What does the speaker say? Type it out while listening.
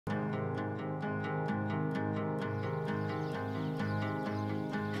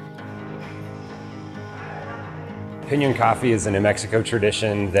Pinon coffee is a New Mexico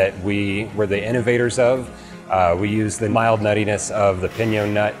tradition that we were the innovators of. We use the mild nuttiness of the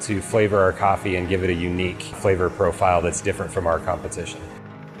pinon nut to flavor our coffee and give it a unique flavor profile that's different from our competition.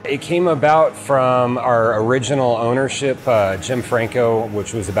 It came about from our original ownership, Jim Franco,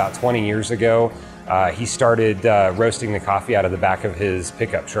 which was about 20 years ago. He started roasting the coffee out of the back of his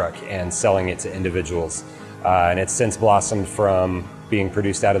pickup truck and selling it to individuals. And it's since blossomed from being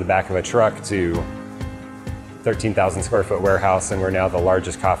produced out of the back of a truck to 13,000 square foot warehouse, and we're now the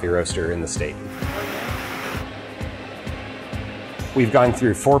largest coffee roaster in the state. We've gone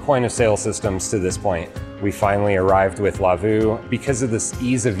through 4 point of sale systems to this point. We finally arrived with Lavu. Because of this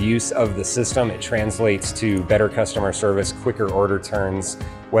ease of use of the system, it translates to better customer service, quicker order turns,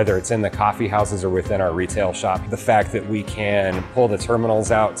 whether it's in the coffee houses or within our retail shop. The fact that we can pull the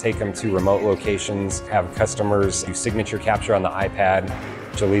terminals out, take them to remote locations, have customers do signature capture on the iPad,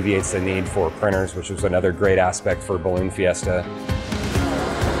 which alleviates the need for printers, which was another great aspect for Balloon Fiesta.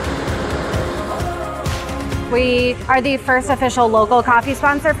 We are the first official local coffee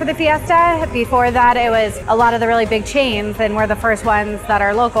sponsor for the Fiesta. Before that, it was a lot of the really big chains, and we're the first ones that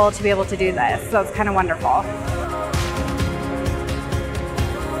are local to be able to do this. So it's kind of wonderful.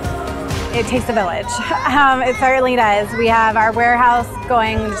 It takes a village. It certainly does. We have our warehouse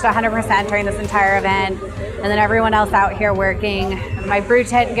going just 100% during this entire event, and then everyone else out here working. My brew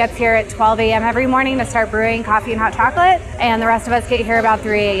tent gets here at 12 a.m. every morning to start brewing coffee and hot chocolate, and the rest of us get here about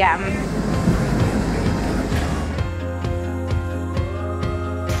 3 a.m.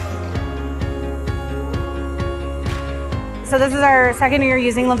 So this is our second year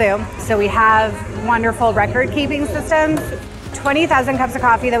using Lavu. So we have wonderful record keeping systems, 20,000 cups of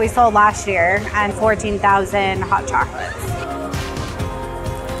coffee that we sold last year and 14,000 hot chocolates.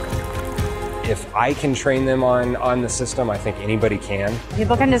 If I can train them on the system, I think anybody can.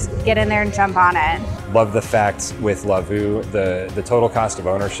 People can just get in there and jump on it. Love the fact with Lavu, the total cost of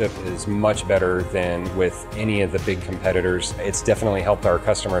ownership is much better than with any of the big competitors. It's definitely helped our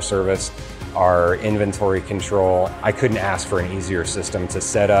customer service, our inventory control. I couldn't ask for an easier system to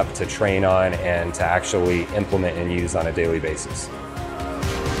set up, to train on, and to actually implement and use on a daily basis.